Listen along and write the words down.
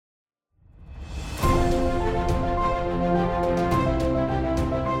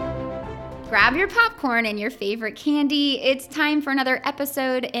Grab your popcorn and your favorite candy. It's time for another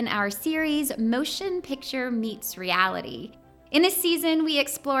episode in our series, Motion Picture Meets Reality. In this season, we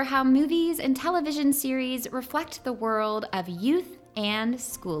explore how movies and television series reflect the world of youth and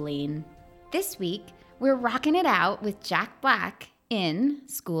schooling. This week, we're rocking it out with Jack Black in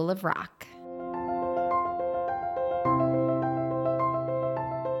School of Rock.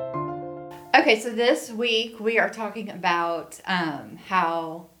 Okay, so this week we are talking about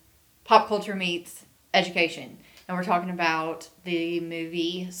how pop culture meets education. And we're talking about the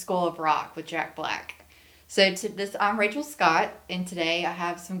movie School of Rock with Jack Black. So I'm Rachel Scott, and today I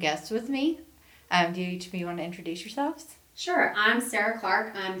have some guests with me. Do each of you want to introduce yourselves? Sure. I'm Sarah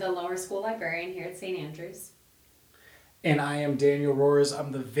Clark. I'm the lower school librarian here at St. Andrews. And I am Daniel Roars.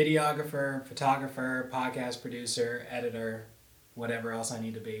 I'm the videographer, photographer, podcast producer, editor, whatever else I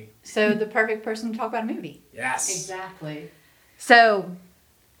need to be. So the perfect person to talk about a movie. Yes. Exactly. So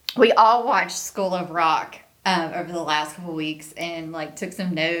we all watched School of Rock over the last couple weeks and took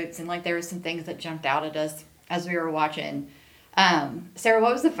some notes, and there were some things that jumped out at us as we were watching. Sarah,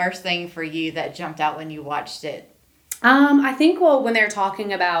 what was the first thing for you that jumped out when you watched it? I think, when they're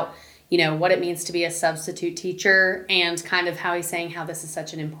talking about, what it means to be a substitute teacher and kind of how he's saying how this is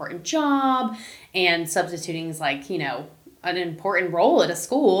such an important job and substituting is an important role at a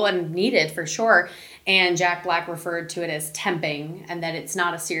school and needed for sure. And Jack Black referred to it as temping and that it's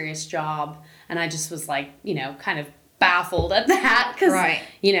not a serious job. And I just was kind of baffled at that because, right.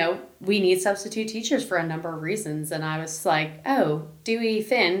 We need substitute teachers for a number of reasons. And I was like, oh, Dewey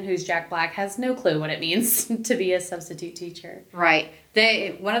Finn, who's Jack Black, has no clue what it means to be a substitute teacher. Right.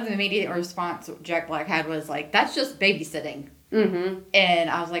 One of the immediate response Jack Black had was that's just babysitting. Mm-hmm. And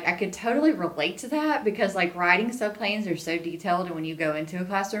I was like, I could totally relate to that because writing sub plans are so detailed, and when you go into a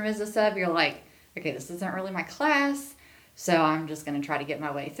classroom as a sub, you're like, okay, this isn't really my class, so I'm just going to try to get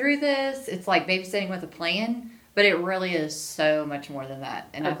my way through this. It's like babysitting with a plan, but it really is so much more than that.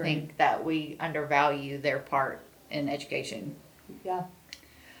 And Agreed. I think that we undervalue their part in education. Yeah.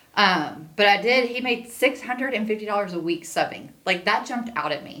 But he made $650 a week subbing. That jumped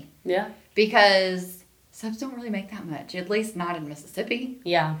out at me. Yeah. Because subs don't really make that much, at least not in Mississippi.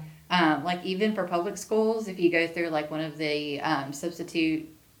 Yeah. Even for public schools, if you go through one of the substitute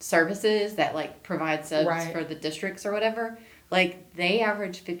services that provide subs right. for the districts or whatever, they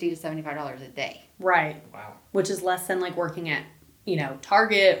average $50 to $75 a day. Right. Wow. Which is less than working at,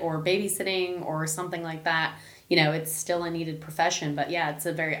 Target or babysitting or something like that. It's still a needed profession, but yeah, it's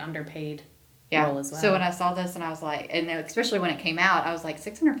a very underpaid role as well. So when I saw this and I was like, and especially when it came out, I was like,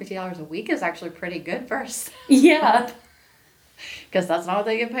 $650 a week is actually pretty good for us. Yeah. Because that's not what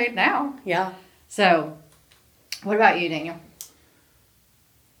they get paid now. Yeah. So, what about you, Daniel?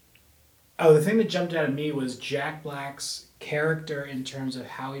 Oh, the thing that jumped out at me was Jack Black's character in terms of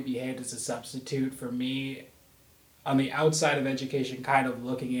how he behaved as a substitute. For me, on the outside of education, kind of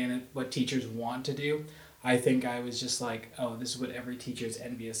looking in at what teachers want to do, I think I was just like, oh, this is what every teacher is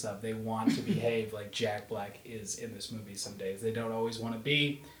envious of. They want to behave like Jack Black is in this movie some days. They don't always want to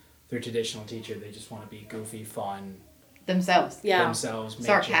be their traditional teacher. They just want to be goofy, fun. Themselves. Yeah. Themselves. Make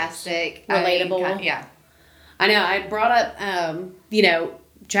Sarcastic. Jokes. Relatable. Yeah. I know. I brought up,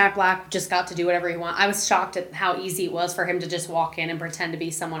 Jack Black just got to do whatever he wanted. I was shocked at how easy it was for him to just walk in and pretend to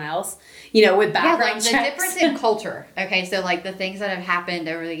be someone else, with background checks. The difference in culture. Okay, so the things that have happened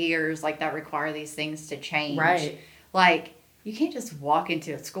over the years, that require these things to change. Right. You can't just walk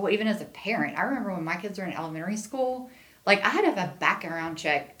into a school, even as a parent. I remember when my kids were in elementary school, I had to have a background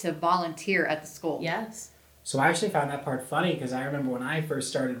check to volunteer at the school. Yes. So I actually found that part funny because I remember when I first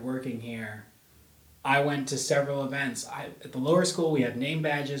started working here, I went to several events. At the lower school, we have name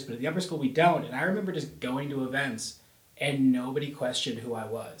badges, but at the upper school, we don't. And I remember just going to events, and nobody questioned who I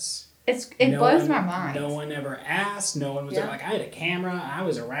was. It blows my mind. No one ever asked. No one was there. I had a camera. I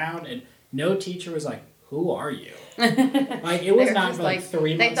was around, and no teacher was like, who are you? It was not for 3 months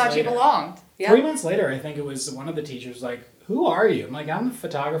They thought later. you belonged. Yeah. 3 months later, I think it was one of the teachers like, who are you? I'm like, I'm a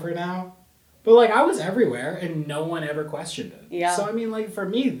photographer now. But, I was everywhere, and no one ever questioned it. Yeah. So, for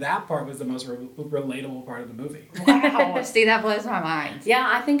me, that part was the most relatable part of the movie. Wow. See, that blows my mind. Yeah,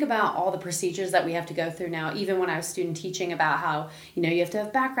 I think about all the procedures that we have to go through now, even when I was student teaching about how, you have to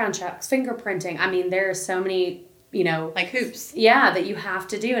have background checks, fingerprinting. There are so many, hoops. Yeah, that you have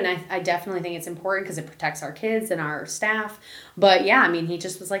to do. And I definitely think it's important because it protects our kids and our staff. But yeah, he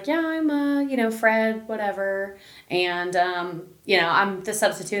just was like, yeah, I'm, Fred, whatever. And, I'm the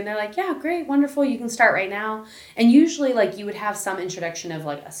substitute. And they're like, yeah, great, wonderful. You can start right now. And usually, you would have some introduction of,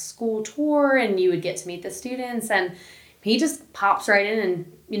 a school tour and you would get to meet the students. And he just pops right in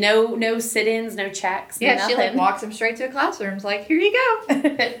and, no sit-ins, no checks, Yeah, nothing. she, walks him straight to a classroom. It's like, here you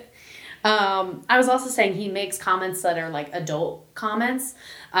go. I was also saying he makes comments that are like adult comments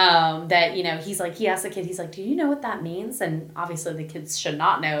that, you know, he's like, he asks the kid, he's like, do you know what that means? And obviously the kids should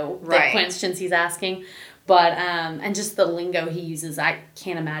not know the questions he's asking. But, and just the lingo he uses, I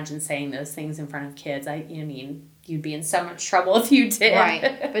can't imagine saying those things in front of kids. You'd be in so much trouble if you did.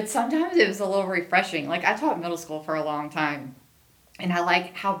 Right. But sometimes it was a little refreshing. Like, I taught middle school for a long time. And I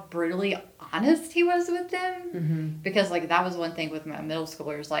like how brutally honest he was with them. Mm-hmm. Because, like, that was one thing with my middle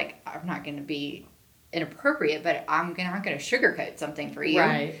schoolers. Like, I'm not going to be inappropriate, but I'm not going to sugarcoat something for you.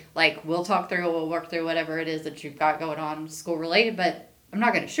 Right. Like, we'll talk through, we'll work through whatever it is that you've got going on school related, but I'm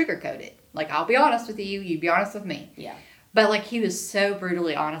not going to sugarcoat it. Like, I'll be honest with you, you be honest with me. Yeah. But, like, he was so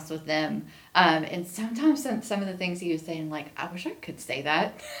brutally honest with them. And sometimes some of the things he was saying, like, I wish I could say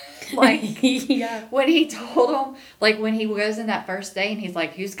that. Like, yeah. when he told them, like, when he goes in that first day and he's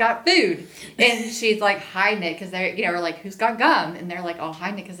like, who's got food? And she's like, hiding it because they're, you know, or like, who's got gum? And they're like, oh,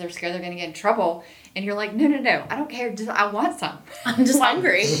 hiding it because they're scared they're going to get in trouble. And you're like, no, I don't care. I want some. I'm just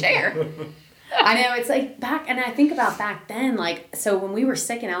hungry. Share. I know, it's like and I think about back then, like, so when we were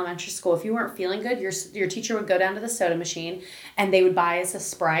sick in elementary school, if you weren't feeling good, your teacher would go down to the soda machine and they would buy us a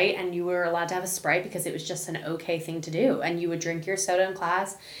Sprite, and you were allowed to have a Sprite because it was just an okay thing to do. And you would drink your soda in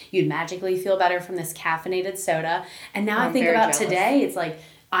class, you'd magically feel better from this caffeinated soda. And now I think about today, it's like,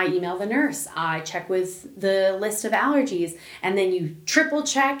 I email the nurse, I check with the list of allergies, and then you triple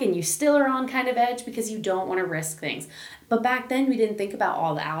check and you still are on kind of edge because you don't want to risk things. But back then, we didn't think about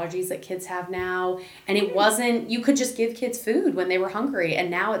all the allergies that kids have now. And it wasn't, you could just give kids food when they were hungry.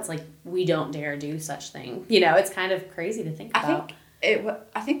 And now it's like, we don't dare do such thing. You know, it's kind of crazy to think about.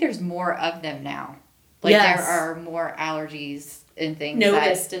 I think there's more of them now. Like, yes. There are more allergies and things.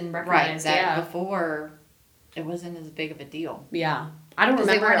 Noticed and recognized, right, that yeah. Before, it wasn't as big of a deal. Yeah. I don't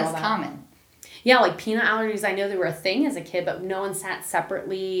remember they weren't all as that. common. Yeah, like peanut allergies, I know they were a thing as a kid, but no one sat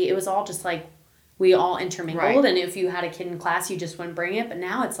separately. It was all just like, we all intermingled, right. And if you had a kid in class, you just wouldn't bring it. But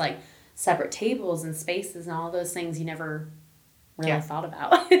now it's like separate tables and spaces and all those things you never really thought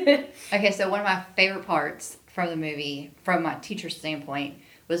about. Okay, so one of my favorite parts from the movie, from my teacher's standpoint,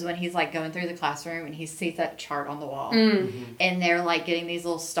 was when he's like going through the classroom and he sees that chart on the wall. Mm-hmm. And they're like getting these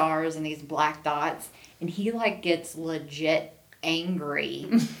little stars and these black dots. And he like gets legit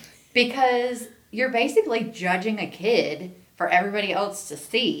angry because you're basically judging a kid for everybody else to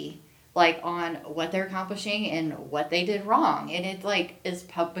see, like, on what they're accomplishing and what they did wrong. And it like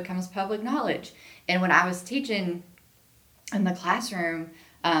becomes public knowledge. And when I was teaching in the classroom,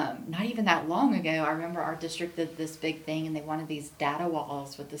 not even that long ago, I remember our district did this big thing and they wanted these data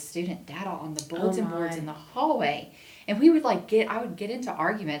walls with the student data on the bulletin boards in the hallway. And we would I would get into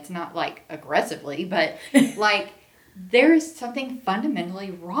arguments, not like aggressively, but like, there is something fundamentally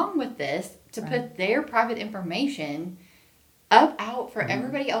wrong with this to put their private information out for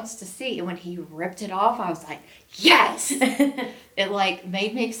everybody else to see. And when he ripped it off, I was like, yes! It like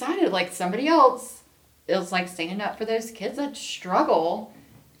made me excited. Like, somebody else is like standing up for those kids that struggle,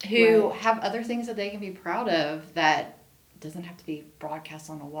 who have other things that they can be proud of that doesn't have to be broadcast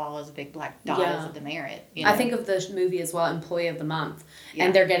on a wall as a big black dot as a demerit. You know? I think of the movie as well, Employee of the Month. Yeah.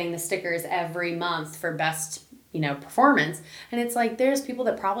 And they're getting the stickers every month for best, performance. And it's like, there's people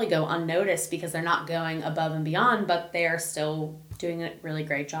that probably go unnoticed because they're not going above and beyond, but they're still doing a really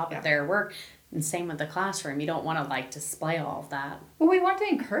great job at their work. And same with the classroom. You don't want to like display all of that. Well, we want to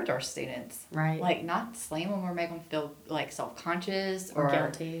encourage our students. Right. Like, not slam them or make them feel like self-conscious or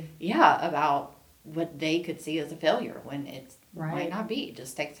guilty. Yeah, about what they could see as a failure when it might not be. It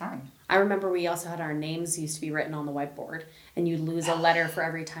just takes time. I remember we also had our names used to be written on the whiteboard, and you'd lose a letter for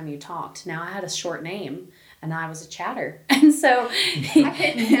every time you talked. Now I had a short name, and I was a chatter. And so I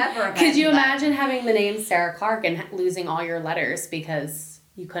could never imagine could you imagine having the name Sarah Clark and losing all your letters because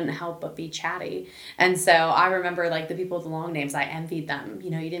you couldn't help but be chatty? And so I remember, like, the people with the long names, I envied them. You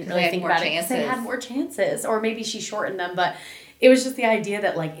didn't really think about it because they had more chances. Or maybe she shortened them, but it was just the idea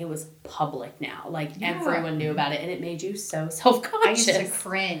that, like, it was public now. Like, everyone knew about it, and it made you so self-conscious. I used to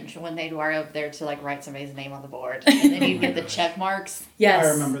cringe when they'd were up there to, like, write somebody's name on the board. And then you'd get the check marks. Yes. I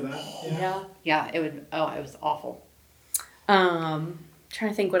remember that. Yeah. Yeah, it was awful.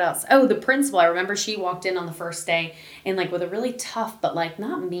 Trying to think what else. Oh, the principal. I remember she walked in on the first day and, like, with a really tough but, like,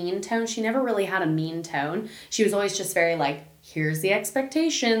 not mean tone. She never really had a mean tone. She was always just very, like, here's the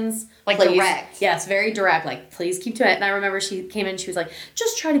expectations. Like, please. Direct. Yes, very direct. Like, please keep to it. And I remember she came in, she was like,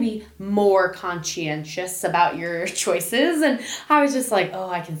 just try to be more conscientious about your choices. And I was just like, oh,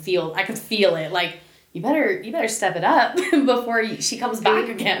 I can feel it. Like, you better step it up before she comes back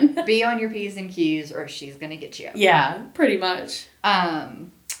again. Be on your P's and Q's or she's going to get you. Yeah, pretty much.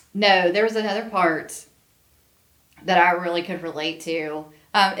 No, there was another part that I really could relate to.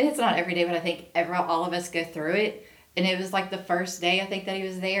 And it's not every day, but I think all of us go through it. And it was like the first day I think that he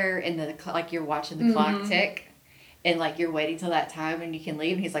was there, and like you're watching the clock tick, and like you're waiting till that time and you can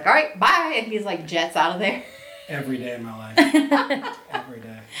leave. And he's like, "All right, bye," and he's like jets out of there. Every day of my life. Every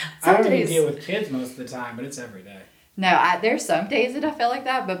day. I don't even deal with kids most of the time, but it's every day. No, there's some days that I feel like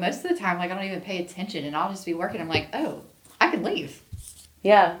that, but most of the time, like I don't even pay attention, and I'll just be working. I'm like, oh, I can leave.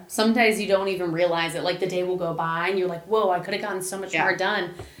 Yeah, some days you don't even realize it. Like the day will go by and you're like, whoa, I could have gotten so much more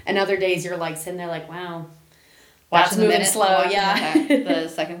done. And other days you're like sitting there like, wow, that's moving slow. Yeah. The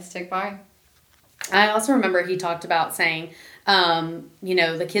seconds tick by. I also remember he talked about saying,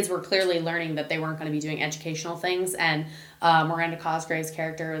 the kids were clearly learning that they weren't going to be doing educational things. And Miranda Cosgrave's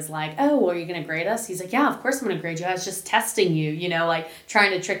character was like, oh, well, are you going to grade us? He's like, yeah, of course I'm going to grade you. I was just testing you, like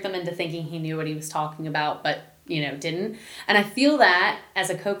trying to trick them into thinking he knew what he was talking about, but didn't. And I feel that as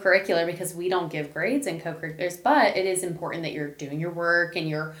a co-curricular, because we don't give grades in co-curriculars, but it is important that you're doing your work and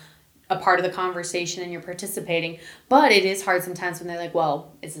you're a part of the conversation and you're participating. But it is hard sometimes when they're like,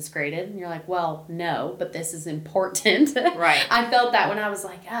 well, is this graded? And you're like, well, no, but this is important. Right. I felt that when I was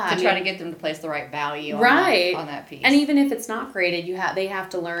like, try to get them to place the right value on that piece. And even if it's not graded, they have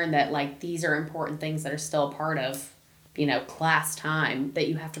to learn that like these are important things that are still a part of, class time that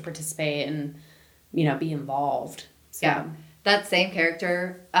you have to participate and be involved. So. Yeah. That same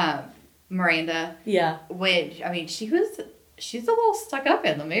character, Miranda. Yeah. Which, she's a little stuck up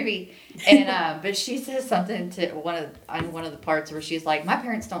in the movie. And, but she says something to one of the parts where she's like, my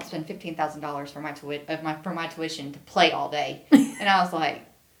parents don't spend $15,000 for my tuition to play all day. And I was like,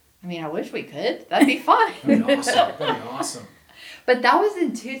 I wish we could. That'd be fun. That'd be awesome. But that was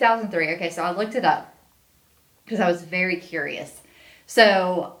in 2003. Okay, so I looked it up because I was very curious.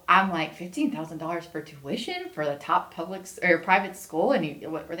 So I'm like, $15,000 for tuition for the top public or private school, and they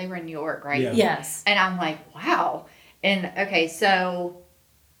were in New York, right? Yeah. Yes. And I'm like, wow. And okay, so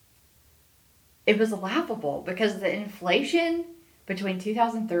it was laughable because the inflation between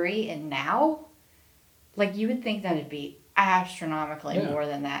 2003 and now, like you would think that it'd be astronomically more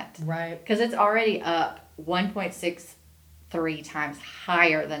than that, right? Because it's already up 1.63 times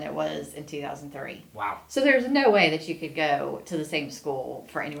higher than it was in 2003. Wow. So there's no way that you could go to the same school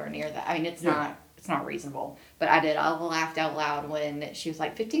for anywhere near that. It's not reasonable. But I laughed out loud when she was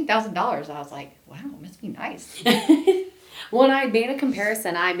like $15,000. I was like, wow, it must be nice. When I made a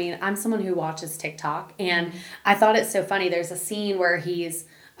comparison, I'm someone who watches TikTok, and I thought it's so funny. There's a scene where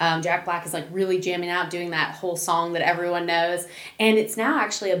Jack Black is like really jamming out, doing that whole song that everyone knows. And it's now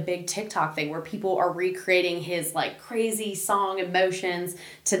actually a big TikTok thing where people are recreating his like crazy song emotions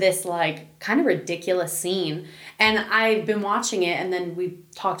to this like kind of ridiculous scene. And I've been watching it, and then we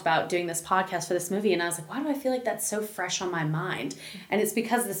talked about doing this podcast for this movie, and I was like, why do I feel like that's so fresh on my mind? And it's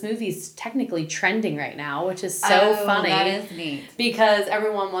because this movie's technically trending right now, which is so funny. That is neat. Because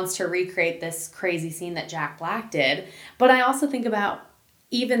everyone wants to recreate this crazy scene that Jack Black did. But I also think about,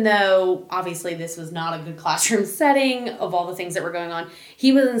 even though obviously this was not a good classroom setting of all the things that were going on,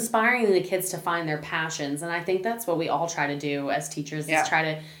 he was inspiring the kids to find their passions. And I think that's what we all try to do as teachers, is try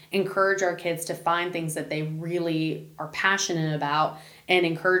to encourage our kids to find things that they really are passionate about and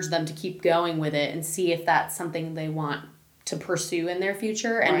encourage them to keep going with it and see if that's something they want to pursue in their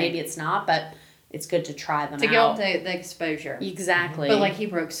future. And maybe it's not, but it's good to try them out. To get the exposure. Exactly. But like he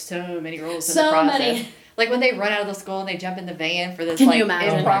broke so many rules in the process. Many. Like when they run out of the school and they jump in the van for this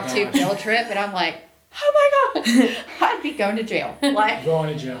impromptu field trip, and I'm like, oh my God, I'd be going to jail. Like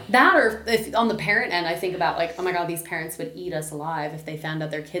going to jail. That, or if on the parent end, I think about like, oh my God, these parents would eat us alive if they found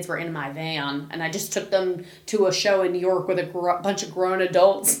out their kids were in my van and I just took them to a show in New York with a bunch of grown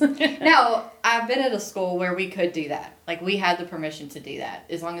adults. Now, I've been at a school where we could do that. Like we had the permission to do that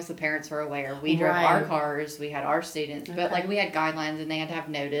as long as the parents were aware. We drove our cars, we had our students, but like we had guidelines and they had to have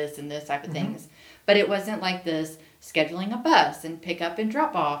notice and this type of things. But it wasn't like this scheduling a bus and pick up and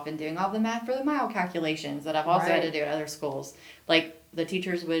drop off and doing all the math for the mile calculations that I've also had to do at other schools. Like the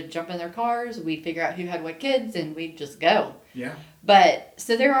teachers would jump in their cars, we'd figure out who had what kids, and we'd just go. Yeah. But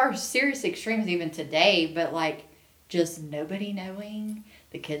so there are serious extremes even today, but like just nobody knowing,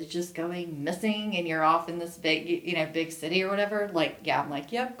 the kids just going missing, and you're off in this big city or whatever. Like, yeah, I'm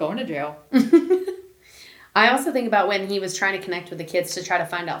like, yep, going to jail. I also think about when he was trying to connect with the kids to try to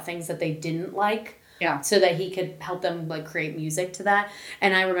find out things that they didn't like. Yeah. So that he could help them like create music to that.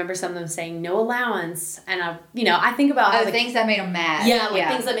 And I remember some of them saying no allowance. And I think about things that made them mad. Yeah,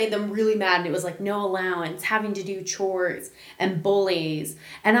 things that made them really mad. And it was like no allowance, having to do chores, and bullies.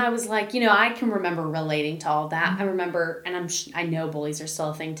 And I was like, I can remember relating to all that. I remember, and I know bullies are still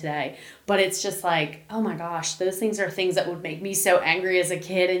a thing today. But it's just like, oh my gosh, those things are things that would make me so angry as a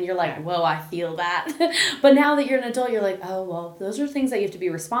kid. And you're like, whoa, I feel that. But now that you're an adult, you're like, oh, well, those are things that you have to be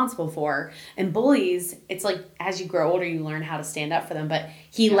responsible for. And bullies, it's like as you grow older, you learn how to stand up for them. But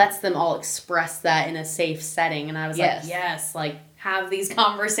he lets them all express that in a safe setting. And I was like, yes, like have these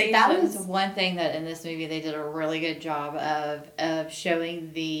conversations. That was one thing that in this movie they did a really good job of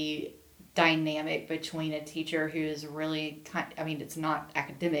showing the dynamic between a teacher who is really it's not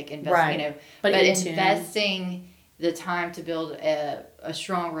academic, but investing the time to build a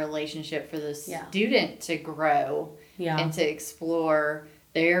strong relationship for the student to grow and to explore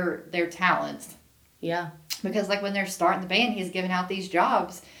their talents. Yeah. Because like when they're starting the band, he's giving out these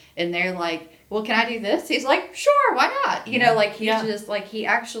jobs and they're like, well, can I do this? He's like, sure, why not? He's just like, he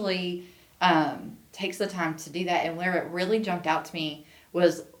actually takes the time to do that. And where it really jumped out to me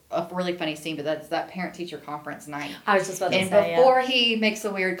was a really funny scene, but that's that parent-teacher conference night. I was just about to say, and before he makes a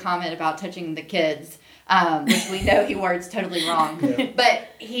weird comment about touching the kids, which we know he words totally wrong, but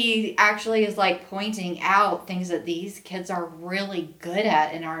he actually is like pointing out things that these kids are really good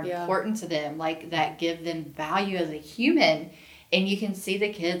at and are important to them, like that give them value as a human. And you can see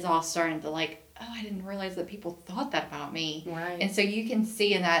the kids all starting to like, oh, I didn't realize that people thought that about me. Right. And so you can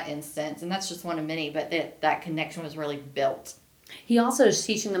see in that instance, and that's just one of many, but that connection was really built. He also is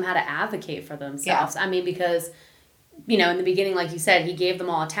teaching them how to advocate for themselves. I mean, because, in the beginning, like you said, he gave them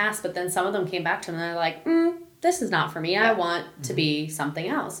all a task, but then some of them came back to him and they're like, this is not for me. I want to be something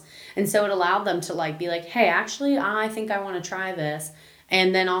else. And so it allowed them to like be like, hey, actually, I think I want to try this.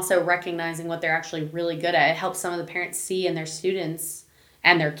 And then also recognizing what they're actually really good at. It helps some of the parents see in their students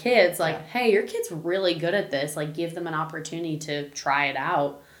and their kids, like, hey, your kid's really good at this. Like, give them an opportunity to try it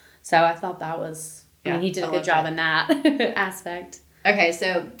out. So I thought that was... he did a good job in that aspect. Okay,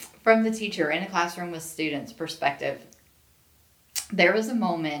 so from the teacher in a classroom with students' perspective, there was a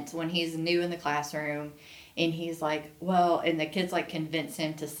moment when he's new in the classroom and he's like, and the kids like convince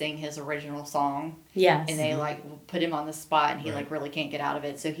him to sing his original song. Yes. And they like put him on the spot and he like really can't get out of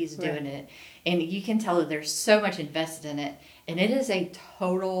it. So he's doing it. And you can tell that there's so much invested in it. And it is a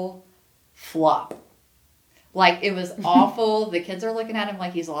total flop. Like, it was awful. The kids are looking at him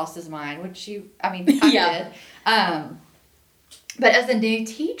like he's lost his mind, which kind of did. But as a new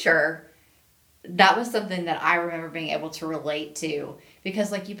teacher, that was something that I remember being able to relate to.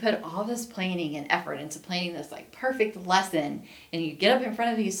 Because, like, you put all this planning and effort into planning this, like, perfect lesson. And you get up in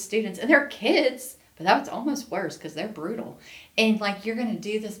front of these students, and they're kids. But that was almost worse because they're brutal. And, like, you're going to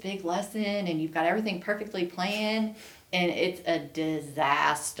do this big lesson, and you've got everything perfectly planned. And it's a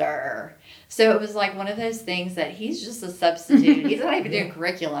disaster. So it was like one of those things that he's just a substitute. He's not even doing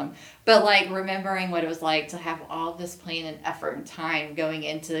curriculum. But like remembering what it was like to have all this plan and effort and time going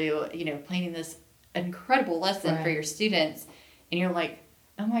into, planning this incredible lesson for your students. And you're like,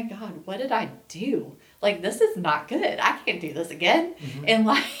 oh my God, what did I do? Like, this is not good. I can't do this again. Mm-hmm. And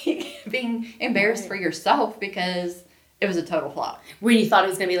like being embarrassed for yourself because... it was a total flop. When you thought it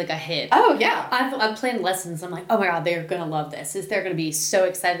was going to be like a hit. Oh, yeah. I've planned lessons. I'm like, oh my God, they're going to love this. They're going to be so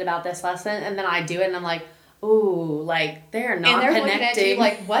excited about this lesson. And then I do it and I'm like, ooh, like they're not connecting. And they're looking at you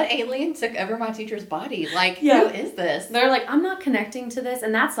like, what alien took over my teacher's body? Like, who is this? They're like, I'm not connecting to this.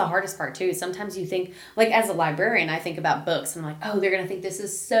 And that's the hardest part too. Sometimes you think, like as a librarian, I think about books. And I'm like, oh, they're going to think this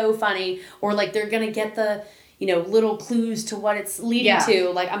is so funny. Or like they're going to get the... little clues to what it's leading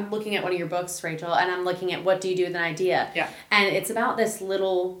to. Like, I'm looking at one of your books, Rachel, and I'm looking at what do you do with an idea. Yeah. And it's about this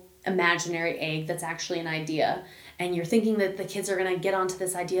little imaginary egg that's actually an idea. And you're thinking that the kids are going to get onto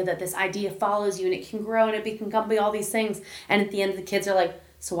this idea, that this idea follows you and it can grow and it can be all these things. And at the end, the kids are like,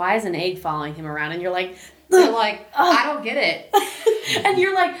 so why is an egg following him around? And you're like... they're like, I don't get it. And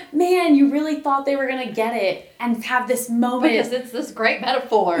you're like, man, you really thought they were going to get it and have this moment. Because it's this great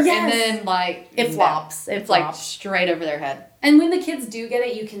metaphor. Yes. And then, like... it flops. It's like straight over their head. And when the kids do get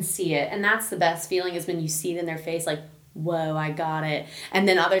it, you can see it. And that's the best feeling is when you see it in their face, like, whoa, I got it. And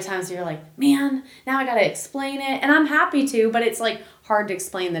then other times you're like, man, now I got to explain it. And I'm happy to, but it's like hard to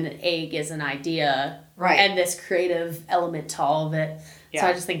explain that an egg is an idea. Right. And this creative element to all of it. Yeah. So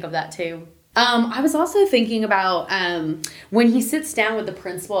I just think of that too. I was also thinking about when he sits down with the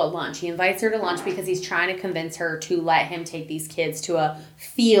principal at lunch. He invites her to lunch because he's trying to convince her to let him take these kids to a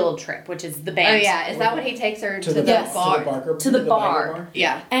field trip, which is the band. Oh, yeah. Is that when he takes her to the bar? To the bar.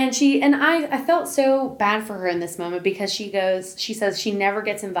 Yeah. And I felt so bad for her in this moment because she says she never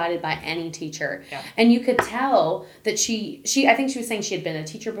gets invited by any teacher. Yeah. And you could tell that I think she was saying she had been a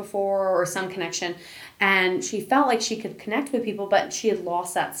teacher before or some connection. And she felt like she could connect with people, but she had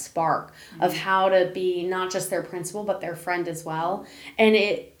lost that spark of how to be not just their principal, but their friend as well. And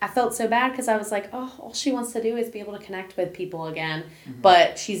I felt so bad because I was like, oh, all she wants to do is be able to connect with people again.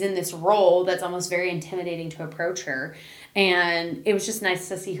 But she's in this role that's almost very intimidating to approach her. And it was just nice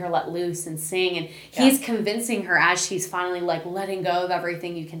to see her let loose and sing. And he's convincing her as she's finally like letting go of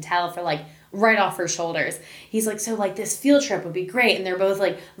everything, you can tell, for like right off her shoulders. He's like, so like this field trip would be great. And they're both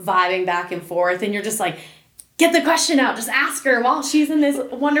like vibing back and forth. And you're just like, get the question out. Just ask her while she's in this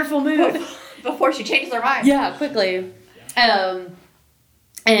wonderful mood. Before she changes her mind. Yeah, quickly.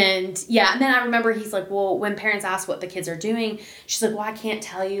 And then I remember he's like, well, when parents ask what the kids are doing, she's like, well, I can't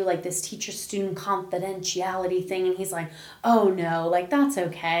tell you, like, this teacher-student confidentiality thing. And he's like, oh, no, like, that's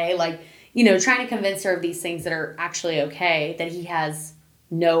okay. Like, you know, trying to convince her of these things that are actually okay that he has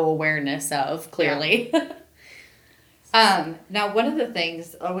no awareness of, clearly. Now, one of the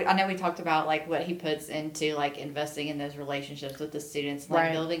things, I know we talked about, like, what he puts into, like, investing in those relationships with the students,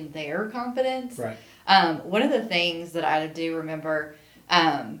 like, building their confidence. Right. One of the things that I do remember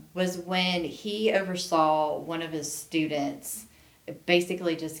was when he oversaw one of his students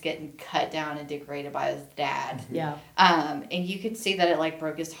basically just getting cut down and degraded by his dad. Yeah. And you could see that it, like,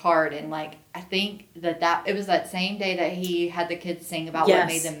 broke his heart. And, like, I think that it was that same day that he had the kids sing about what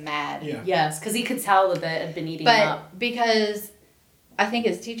made them mad. Yeah. Yes, because he could tell that it had been eating up. But because I think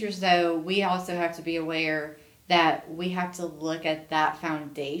as teachers, though, we also have to be aware that we have to look at that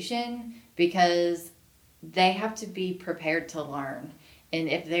foundation because they have to be prepared to learn. And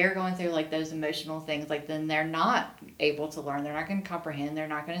if they're going through, like, those emotional things, like, then they're not able to learn. They're not going to comprehend. They're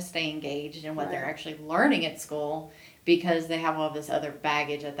not going to stay engaged in what they're actually learning at school because they have all this other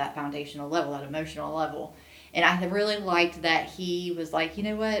baggage at that foundational level, that emotional level. And I really liked that he was like, you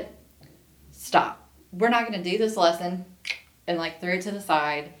know what? Stop. We're not going to do this lesson. And, like, threw it to the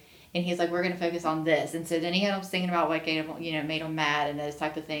side. And he's like, we're going to focus on this. And so then he had them thinking about what made them mad and those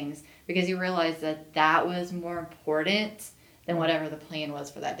type of things because he realized that was more important than whatever the plan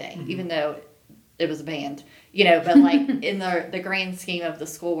was for that day, even though it was a band, but like in the grand scheme of the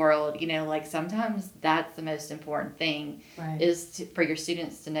school world, like sometimes that's the most important thing is for your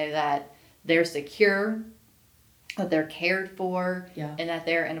students to know that they're secure, that they're cared for, and that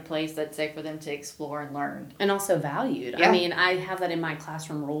they're in a place that's safe for them to explore and learn. And also valued. Yeah. I mean, I have that in my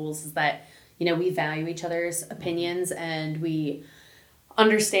classroom rules is that, we value each other's opinions and we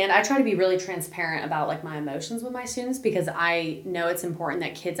understand. I try to be really transparent about like my emotions with my students because I know it's important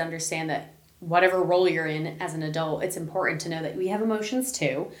that kids understand that whatever role you're in as an adult, it's important to know that we have emotions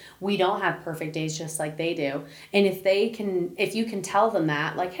too. We don't have perfect days just like they do. And if you can tell them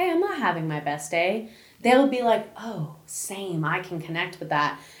that, like, hey, I'm not having my best day, they'll be like, oh, same, I can connect with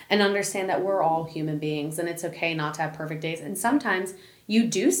that and understand that we're all human beings and it's okay not to have perfect days. And sometimes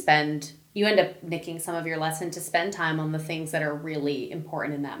you end up nicking some of your lesson to spend time on the things that are really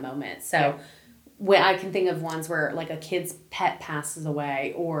important in that moment. So when I can think of ones where like a kid's pet passes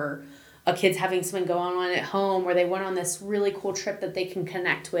away or a kid's having something going on at home where they went on this really cool trip that they can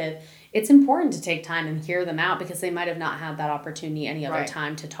connect with. It's important to take time and hear them out because they might have not had that opportunity any other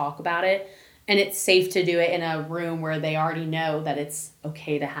time to talk about it. And it's safe to do it in a room where they already know that it's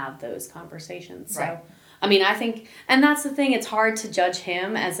okay to have those conversations. So. I mean, I think, and that's the thing, it's hard to judge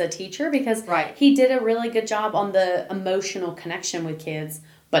him as a teacher because he did a really good job on the emotional connection with kids,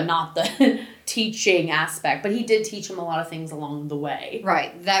 but not the teaching aspect. But he did teach them a lot of things along the way.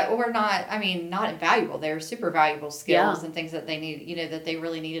 Right. That were not invaluable. They were super valuable skills and things that they need, that they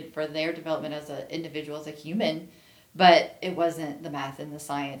really needed for their development as an individual, as a human. But it wasn't the math and the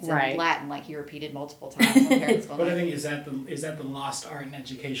science and Latin like he repeated multiple times on parents' school. But I think is that the lost art in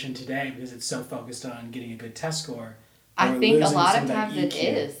education today because it's so focused on getting a good test score. I think a lot of times it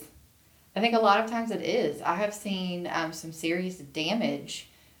is. I have seen some serious damage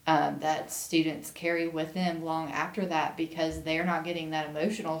that students carry with them long after that because they're not getting that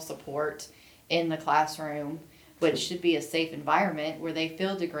emotional support in the classroom, which should be a safe environment where they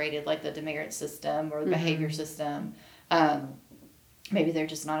feel degraded, like the demerit system or the behavior system. Maybe they're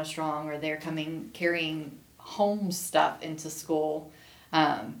just not as strong or they're carrying home stuff into school.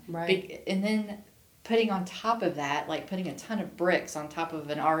 And then putting on top of that, like putting a ton of bricks on top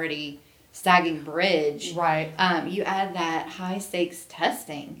of an already sagging bridge. You add that high stakes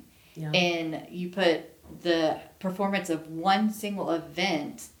testing and you put the performance of one single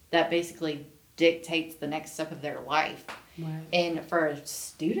event that basically dictates the next step of their life. And for a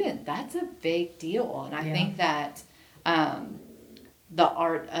student, that's a big deal. And I think that the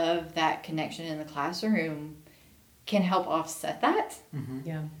art of that connection in the classroom can help offset that.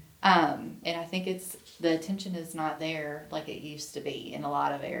 And I think the attention is not there like it used to be in a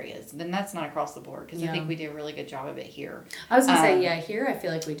lot of areas. And that's not across the board, because I think we do a really good job of it here. I was going to say, here I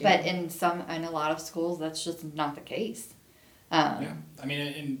feel like we do. But in a lot of schools, that's just not the case. Yeah. I mean,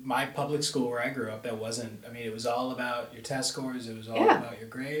 in my public school where I grew up, that wasn't, I mean, it was all about your test scores. It was all about your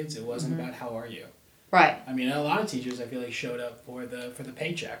grades. It wasn't about how are you. Right. I mean, a lot of teachers, I feel like, showed up for the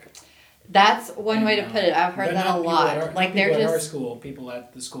paycheck. That's one way to put it. I've heard that a lot. Like they're just at our school, people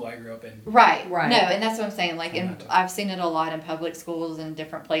at the school I grew up in. Right. No, and that's what I'm saying. Like, I've seen it a lot in public schools and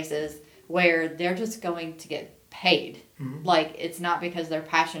different places where they're just going to get paid. Mm-hmm. Like, it's not because they're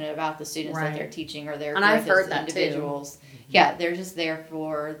passionate about the students that they're teaching or their growth as individuals. Too. Yeah, they're just there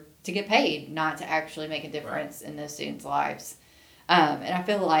to get paid, not to actually make a difference in those students' lives. And I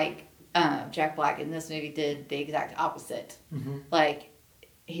feel like Jack Black in this movie did the exact opposite. Mm-hmm. Like,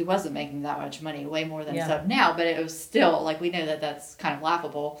 he wasn't making that much money, way more than stuff now, but it was still, like, we know that that's kind of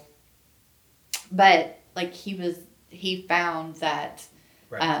laughable. But, like, he found that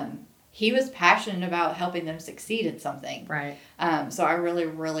he was passionate about helping them succeed at something. Right. So I really,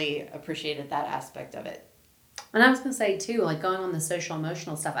 really appreciated that aspect of it. And I was going to say, too, like, going on the social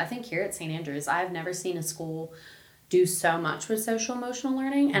emotional stuff, I think here at St. Andrews, I've never seen a school do so much with social emotional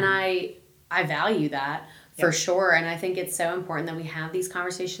learning, and I value that. For sure. And I think it's so important that we have these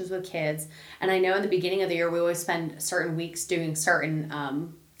conversations with kids. And I know in the beginning of the year, we always spend certain weeks doing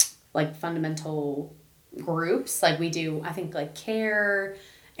certain, like, fundamental groups. Like, we do, I think, like, care,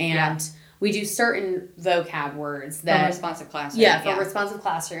 and we do certain vocab words that... For responsive classroom. Yeah, for responsive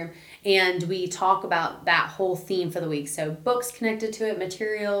classroom. And we talk about that whole theme for the week. So books connected to it,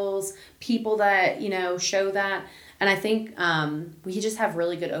 materials, people that, show that. And I think we just have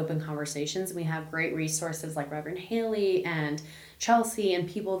really good open conversations. We have great resources like Reverend Haley and Chelsea and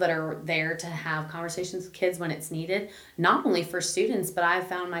people that are there to have conversations with kids when it's needed. Not only for students, but I've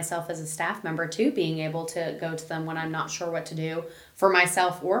found myself as a staff member too, being able to go to them when I'm not sure what to do for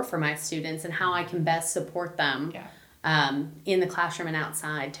myself or for my students, and how I can best support them in the classroom and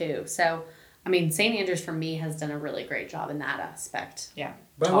outside too. So, I mean, St. Andrews for me has done a really great job in that aspect. Yeah.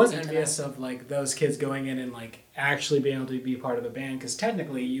 But I was envious of, like, those kids going in and, like, actually being able to be part of a band, because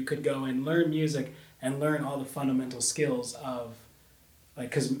technically you could go and learn music and learn all the fundamental skills of,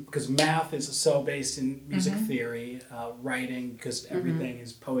 like, because math is so based in music theory, writing, because everything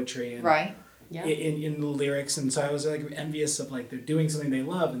is poetry and in the lyrics, and so I was, like, envious of, like, they're doing something they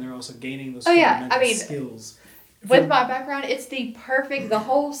love and they're also gaining those fundamental skills. With my background, it's the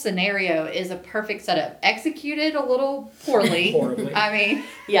whole scenario is a perfect setup. Executed a little poorly. I mean,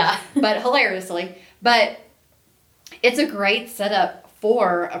 but hilariously. But it's a great setup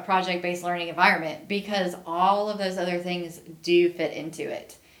for a project-based learning environment, because all of those other things do fit into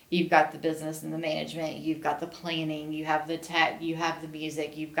it. You've got the business and the management, you've got the planning, you have the tech, you have the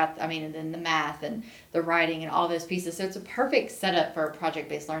music, you've got, and then the math and the writing and all those pieces. So it's a perfect setup for a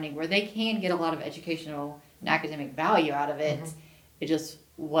project-based learning where they can get a lot of educational and academic value out of it. It just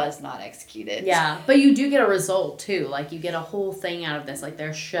was not executed. Yeah, but you do get a result too. Like, you get a whole thing out of this, like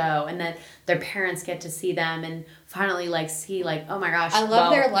their show, and then their parents get to see them and finally, like, see, like, oh my gosh. I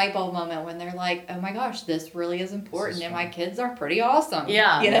love their light bulb moment when they're like, oh my gosh, this really is important, and my kids are pretty awesome.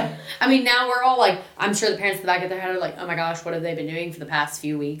 Yeah. I mean, now we're all like, I'm sure the parents in the back of their head are like, oh my gosh, what have they been doing for the past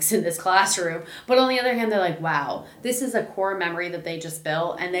few weeks in this classroom? But on the other hand, they're like, wow, this is a core memory that they just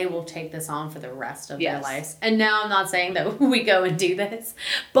built, and they will take this on for the rest of their lives. And now I'm not saying that we go and do this,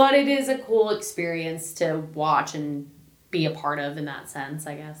 but it is a cool experience to watch and be a part of in that sense,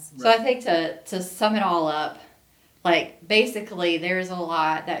 I guess. So I think to sum it all up, like, basically there's a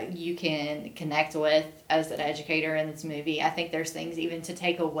lot that you can connect with as an educator in this movie. I think there's things even to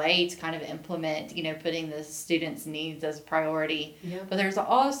take away to kind of implement, putting the students' needs as a priority. Yeah. But there's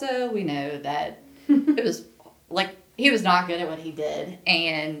also, we know that it was, like, he was not good at what he did,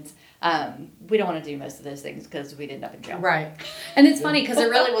 and we don't want to do most of those things because we'd end up in jail. Right. And it's funny because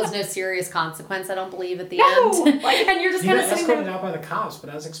there really was no serious consequence, I don't believe, at the end. Like, and you're just kind of sitting there. escorted out by the cops, but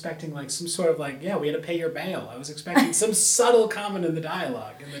I was expecting, like, some sort of, like, we had to pay your bail. I was expecting some subtle comment in the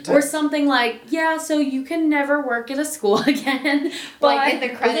dialogue. Or something like, so you can never work at a school again. But like, in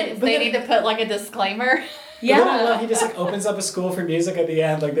the credits, they need to put, like, a disclaimer. Yeah. But then I love he just, like, opens up a school for music at the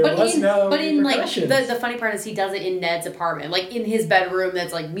end. Like, there was no repercussions. Like, the funny part is he does it in Ned's apartment. Like, in his bedroom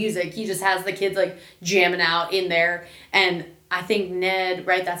that's, like, music. He just has the kids, like, jamming out in there. And I think Ned,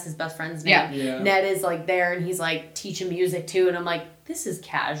 right, that's his best friend's name. Yeah. Ned is, like, there, and he's, like, teaching music, too. And I'm like, this is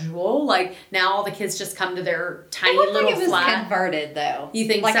casual. Like, now all the kids just come to their tiny It looked little like it was flat. converted, though. You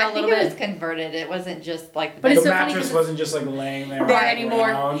think like, so, I a think little it bit? was converted. It wasn't just like the But it's The so funny mattress 'cause wasn't just like laying there. there on the anymore.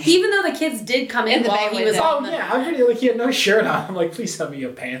 ground. Even though the kids did come in In the while bay he was window. on Oh the... yeah, how could you, like, he had no shirt on? I'm like, please tell me you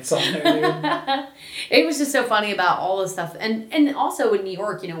have pants on there, dude. It was just so funny about all this stuff. And also in New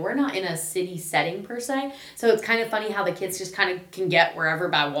York, we're not in a city setting per se. So it's kind of funny how the kids just kind of can get wherever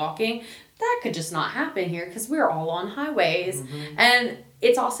by walking. That could just not happen here because we're all on highways. Mm-hmm. And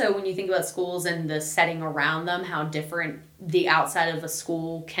it's also, when you think about schools and the setting around them, how different the outside of a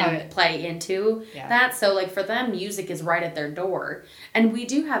school can play into that. So, like, for them, music is right at their door. And we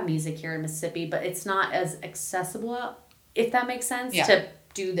do have music here in Mississippi, but it's not as accessible, if that makes sense, to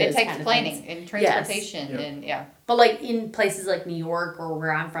do this. It takes kind of planning things. and transportation Yes. and But, like, in places like New York or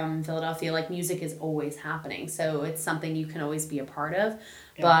where I'm from in Philadelphia, like, music is always happening. So it's something you can always be a part of.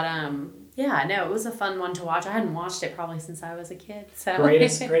 Yeah. But, yeah, no, it was a fun one to watch. I hadn't watched it probably since I was a kid. So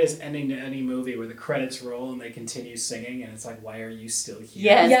Greatest ending to any movie where the credits roll and they continue singing and it's like, why are you still here?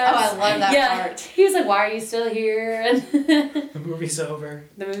 Yes. Yes. Oh, I love that part. He was like, why are you still here? And The movie's over.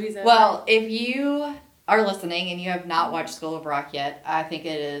 the movie's over. Well, if you are listening and you have not watched School of Rock yet, I think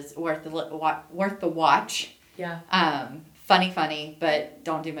it is worth the watch. Yeah. Funny, but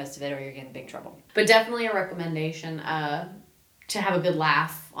don't do most of it or you're getting in big trouble. But definitely a recommendation to have a good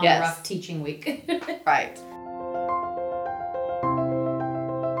laugh on a rough teaching week. Right.